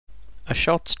A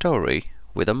short story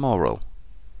with a moral.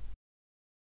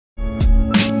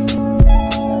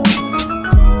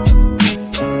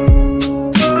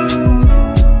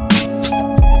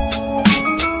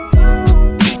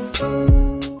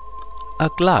 A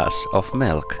glass of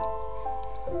milk.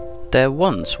 There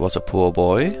once was a poor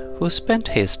boy who spent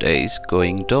his days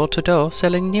going door to door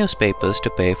selling newspapers to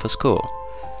pay for school.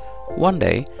 One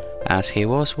day, as he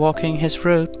was walking his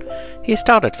route, he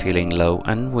started feeling low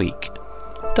and weak.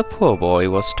 The poor boy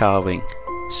was starving,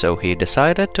 so he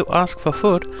decided to ask for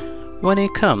food when he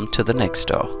came to the next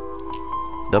door.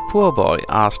 The poor boy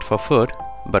asked for food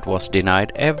but was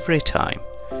denied every time,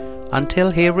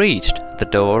 until he reached the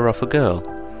door of a girl.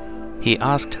 He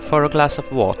asked for a glass of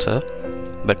water,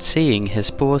 but seeing his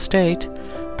poor state,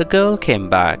 the girl came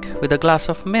back with a glass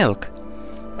of milk.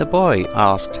 The boy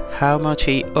asked how much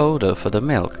he owed her for the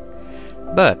milk,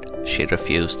 but she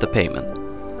refused the payment.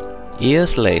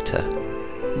 Years later,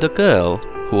 the girl,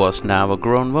 who was now a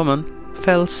grown woman,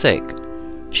 fell sick.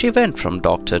 She went from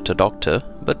doctor to doctor,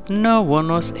 but no one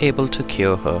was able to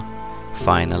cure her.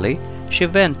 Finally, she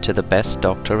went to the best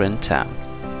doctor in town.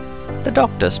 The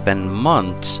doctor spent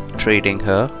months treating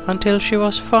her until she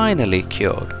was finally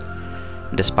cured.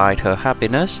 Despite her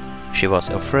happiness, she was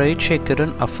afraid she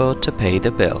couldn't afford to pay the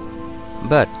bill.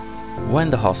 But when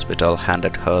the hospital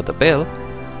handed her the bill,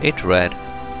 it read,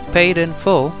 "Paid in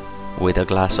full with a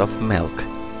glass of milk."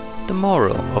 The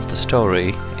moral of the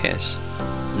story is,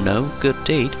 no good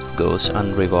deed goes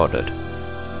unrewarded.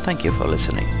 Thank you for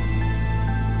listening.